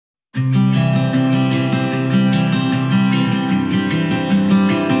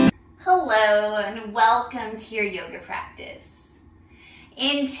to your yoga practice.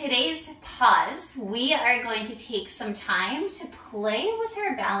 In today's pause, we are going to take some time to play with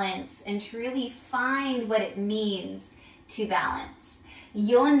our balance and to really find what it means to balance.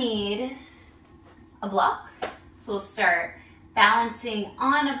 You'll need a block. So we'll start balancing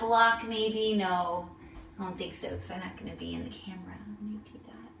on a block maybe. No, I don't think so because I'm not going to be in the camera. Let me do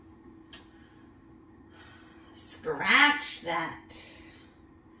that. Scratch that.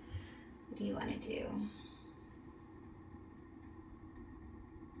 What do you want to do?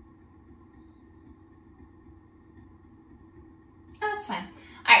 Oh, that's fine.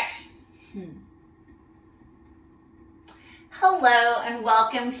 All right. Hello and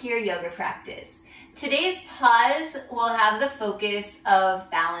welcome to your yoga practice. Today's pause will have the focus of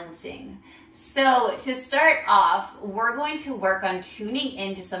balancing. So to start off, we're going to work on tuning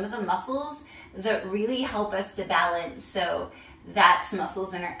into some of the muscles that really help us to balance. So that's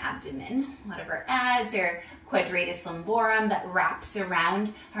muscles in our abdomen, a lot of our abs, or quadratus lumborum that wraps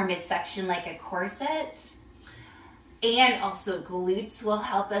around our midsection like a corset. And also glutes will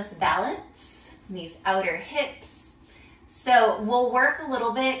help us balance these outer hips. So we'll work a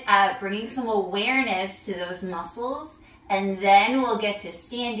little bit at bringing some awareness to those muscles, and then we'll get to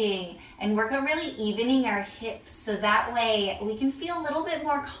standing and work on really evening our hips so that way we can feel a little bit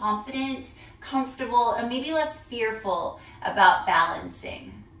more confident, comfortable, and maybe less fearful about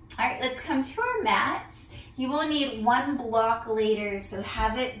balancing. All right, let's come to our mats. You will need one block later, so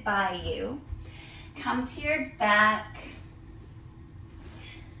have it by you. Come to your back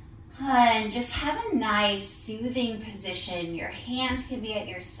and just have a nice soothing position. Your hands can be at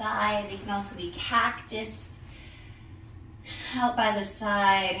your side. They can also be cactus out by the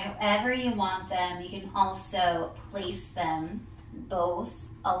side, however you want them. You can also place them both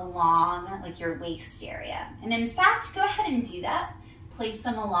along like your waist area. And in fact, go ahead and do that. Place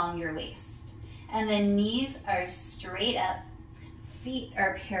them along your waist. And the knees are straight up, feet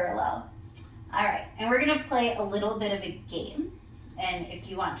are parallel. All right, and we're gonna play a little bit of a game. And if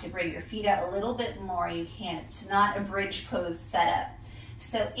you want to bring your feet out a little bit more, you can. It's not a bridge pose setup.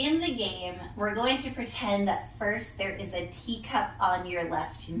 So in the game, we're going to pretend that first there is a teacup on your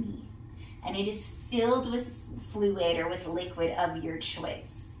left knee, and it is filled with fluid or with liquid of your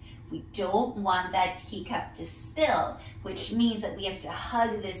choice. We don't want that teacup to spill, which means that we have to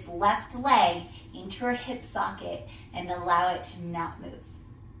hug this left leg into our hip socket and allow it to not move.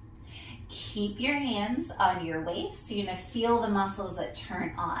 Keep your hands on your waist. So you're gonna feel the muscles that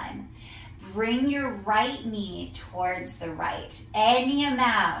turn on. Bring your right knee towards the right, any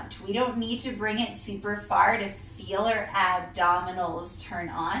amount. We don't need to bring it super far to feel our abdominals turn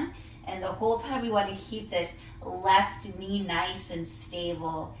on. And the whole time we wanna keep this left knee nice and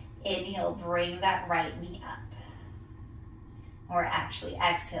stable. Inhale, bring that right knee up. Or actually,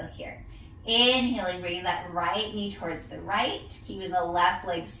 exhale here. Inhaling, bringing that right knee towards the right, keeping the left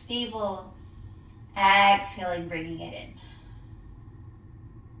leg stable. Exhaling, bringing it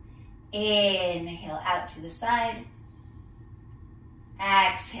in. Inhale out to the side.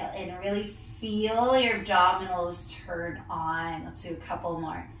 Exhale in. Really feel your abdominals turn on. Let's do a couple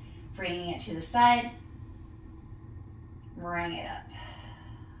more. Bringing it to the side. Bring it up.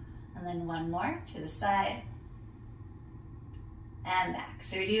 And then one more to the side. And back.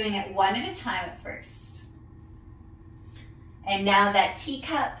 So you're doing it one at a time at first. And now that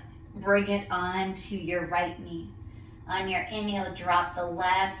teacup, bring it on to your right knee. On your inhale, drop the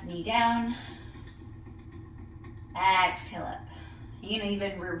left knee down. Exhale up. You can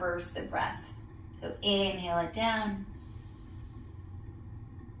even reverse the breath. So inhale it down.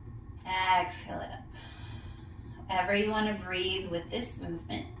 Exhale it up. However you want to breathe with this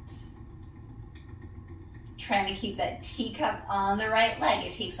movement. Trying to keep that teacup on the right leg.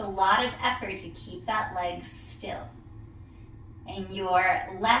 It takes a lot of effort to keep that leg still. And your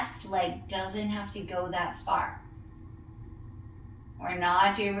left leg doesn't have to go that far. We're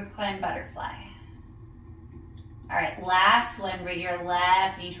not doing reclined butterfly. All right, last one, bring your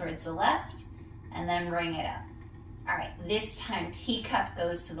left knee towards the left and then bring it up. All right, this time teacup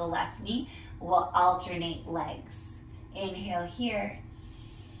goes to the left knee. We'll alternate legs. Inhale here.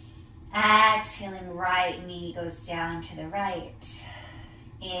 Exhaling, right knee goes down to the right.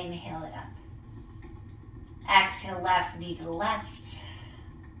 Inhale it up. Exhale, left knee to the left.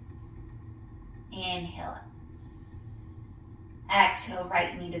 Inhale up. Exhale,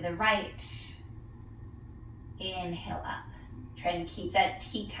 right knee to the right. Inhale up. Trying to keep that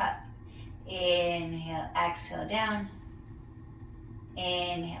teacup. Inhale, exhale down.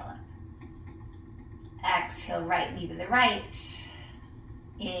 Inhale up. Exhale, right knee to the right.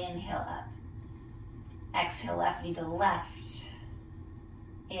 Inhale up. Exhale, left knee to the left.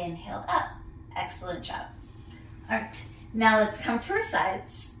 Inhale up. Excellent job. All right, now let's come to our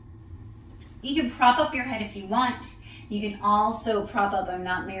sides. You can prop up your head if you want. You can also prop up, I'm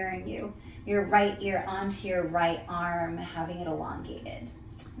not mirroring you, your right ear onto your right arm, having it elongated.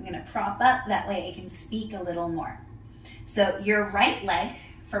 I'm gonna prop up, that way I can speak a little more. So your right leg,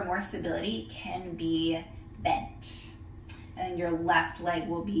 for more stability, can be bent. And then your left leg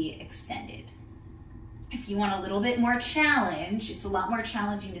will be extended. If you want a little bit more challenge, it's a lot more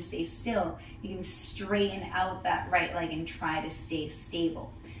challenging to stay still. You can straighten out that right leg and try to stay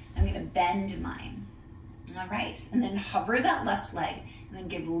stable. I'm gonna bend mine. All right, and then hover that left leg and then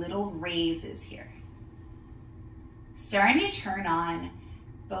give little raises here. Starting to turn on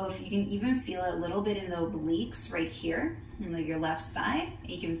both, you can even feel it a little bit in the obliques right here, on your left side, and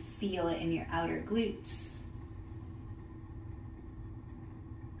you can feel it in your outer glutes.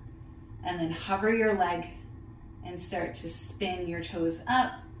 And then hover your leg and start to spin your toes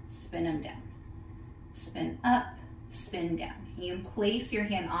up, spin them down. Spin up, spin down. You can place your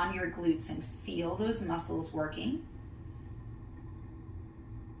hand on your glutes and feel those muscles working.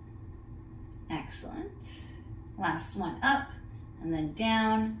 Excellent. Last one, up and then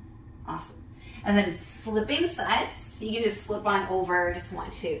down. Awesome. And then flipping sides, you can just flip on over, just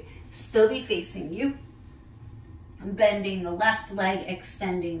want to still be facing you. Bending the left leg,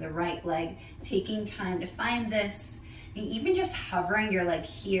 extending the right leg, taking time to find this. And even just hovering your leg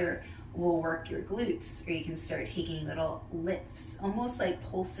here will work your glutes, or you can start taking little lifts, almost like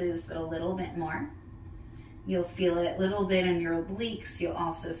pulses, but a little bit more. You'll feel it a little bit in your obliques. You'll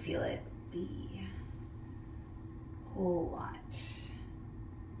also feel it a whole lot.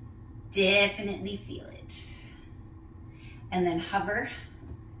 Definitely feel it. And then hover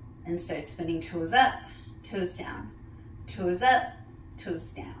and start spinning toes up, toes down, toes up,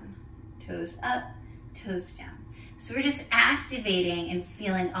 toes down, toes up, toes down. So we're just activating and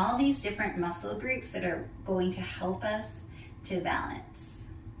feeling all these different muscle groups that are going to help us to balance.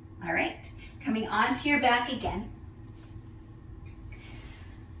 All right, coming onto your back again.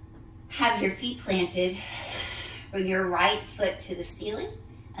 Have your feet planted, bring your right foot to the ceiling,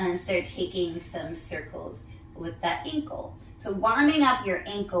 and then start taking some circles with that ankle. So warming up your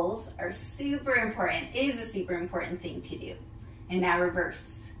ankles are super important, is a super important thing to do. And now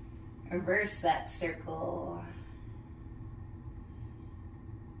reverse. Reverse that circle.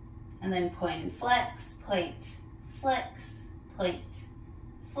 And then point and flex, point, flex, point,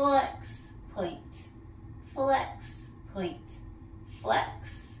 flex, point, flex, point,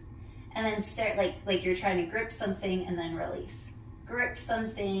 flex. And then start like you're trying to grip something and then release. Grip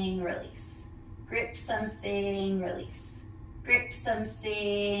something, release. Grip something, release. Grip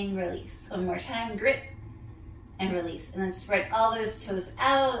something, release. One more time, grip and release. And then spread all those toes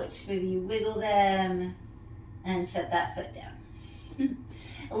out. Maybe you wiggle them and set that foot down.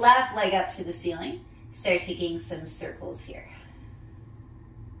 Left leg up to the ceiling. Start taking some circles here.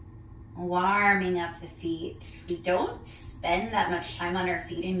 Warming up the feet. We don't spend that much time on our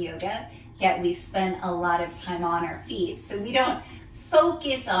feet in yoga, yet we spend a lot of time on our feet. So we don't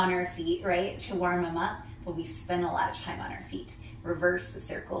focus on our feet, right, to warm them up, but we spend a lot of time on our feet. Reverse the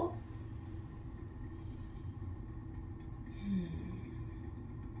circle.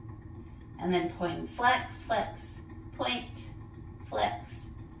 And then point and flex, flex, point, flex,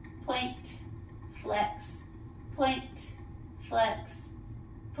 point, flex, point, flex,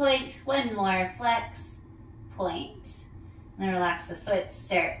 point. One more, flex, point. And then relax the foot,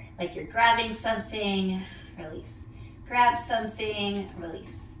 start like you're grabbing something, release. Grab something,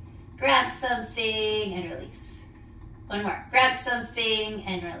 release. Grab something and release. One more, grab something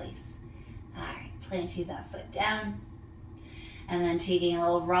and release. All right, planting that foot down. And then taking a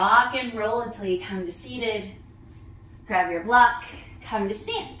little rock and roll until you come to seated. Grab your block, come to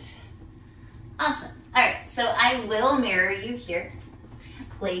stand. Awesome. All right, so I will mirror you here.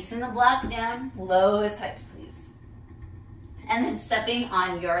 Placing the block down, lowest height, please. And then stepping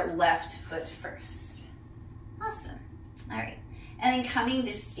on your left foot first. Awesome. All right, and then coming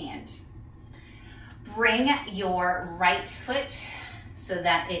to stand. Bring your right foot so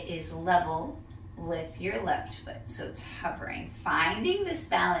that it is level with your left foot. So it's hovering, finding this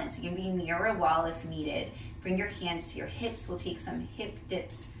balance. You can be near a wall if needed. Bring your hands to your hips. We'll take some hip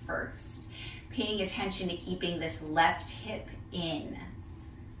dips first. Paying attention to keeping this left hip in.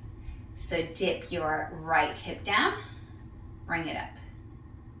 So dip your right hip down, bring it up.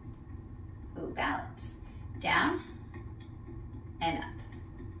 Ooh, balance. Down and up.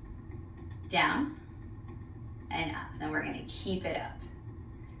 Down and up. Then we're gonna keep it up.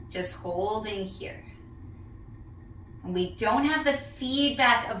 Just holding here. And we don't have the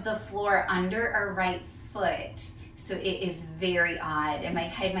feedback of the floor under our right foot. So it is very odd, and my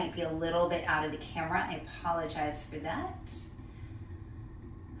head might be a little bit out of the camera. I apologize for that.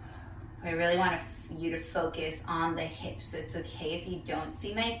 I really want you to focus on the hips. It's okay if you don't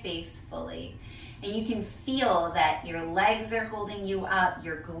see my face fully. And you can feel that your legs are holding you up,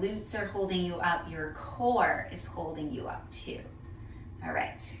 your glutes are holding you up, your core is holding you up too. All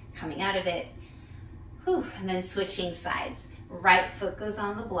right, coming out of it. Whew, and then switching sides. Right foot goes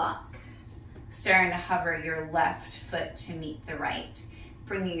on the block. Starting to hover your left foot to meet the right.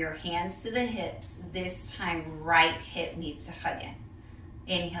 Bringing your hands to the hips. This time, right hip needs to hug in.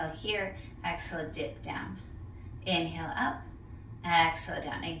 Inhale here, exhale, dip down. Inhale up, exhale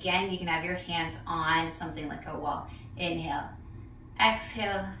down. Again, you can have your hands on something like a wall. Inhale,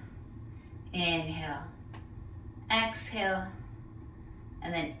 exhale, inhale, exhale,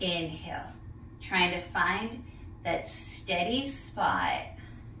 and then inhale. Trying to find that steady spot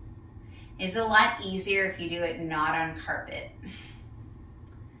is a lot easier if you do it not on carpet.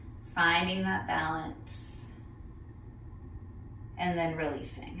 Finding that balance and then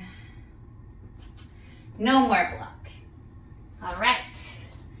releasing. No more block. All right.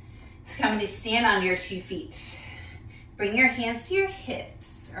 It's coming to stand on your 2 feet. Bring your hands to your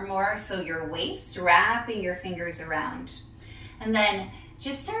hips, or more so your waist, wrapping your fingers around. And then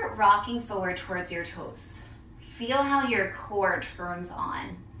just start rocking forward towards your toes. Feel how your core turns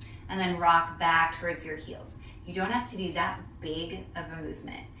on, and then rock back towards your heels. You don't have to do that big of a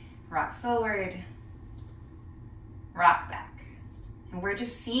movement. Rock forward, rock back. And we're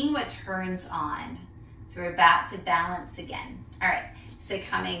just seeing what turns on. So we're back to balance again. All right, so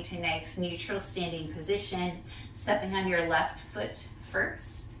coming to nice neutral standing position, stepping on your left foot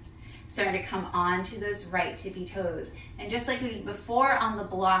first. Starting to come onto those right tippy toes. And just like we did before on the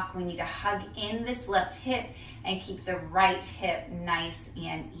block, we need to hug in this left hip and keep the right hip nice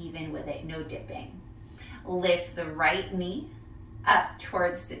and even with it, no dipping. Lift the right knee up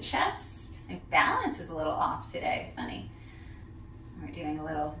towards the chest. My balance is a little off today, funny. We're doing a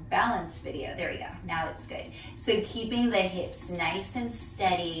little balance video. There we go, now it's good. So keeping the hips nice and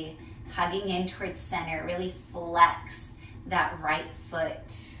steady, hugging in towards center, really flex that right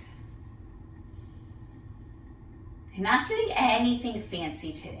foot. Not doing anything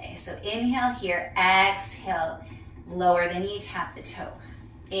fancy today. So inhale here, exhale, lower the knee, tap the toe.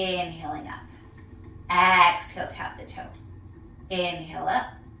 Inhaling up, exhale, tap the toe. Inhale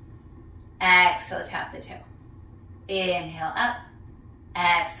up, exhale, tap the toe. Inhale up,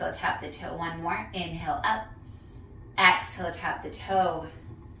 exhale, tap the toe. One more, inhale up, exhale, tap the toe.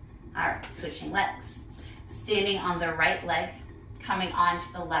 All right, switching legs. Standing on the right leg, coming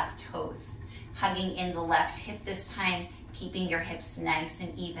onto the left toes. Hugging in the left hip this time, keeping your hips nice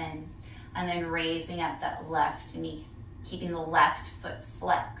and even, and then raising up that left knee, keeping the left foot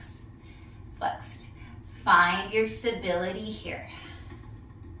flexed. Find your stability here.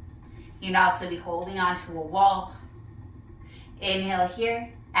 You can also be holding onto a wall. Inhale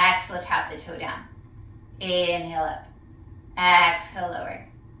here, exhale, tap the toe down. Inhale up, exhale, lower.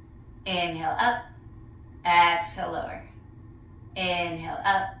 Inhale up, exhale, lower. Inhale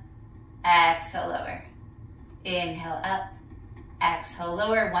up, exhale, lower. Inhale up, exhale,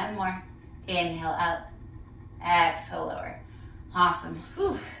 lower. One more. Inhale up, exhale, lower. Awesome.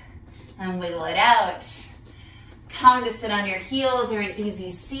 Whew. And wiggle it out. Come to sit on your heels or an easy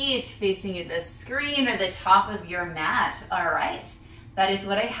seat facing you the screen or the top of your mat. All right. That is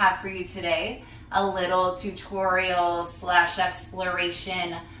what I have for you today. A little tutorial /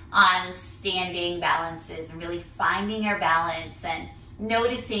 exploration on standing balances and really finding our balance and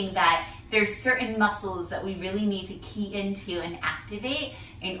noticing that there's certain muscles that we really need to key into and activate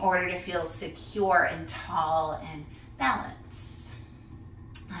in order to feel secure and tall and balanced.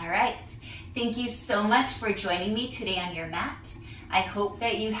 All right, thank you so much for joining me today on your mat. I hope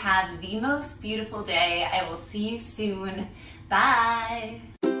that you have the most beautiful day. I will see you soon. Bye.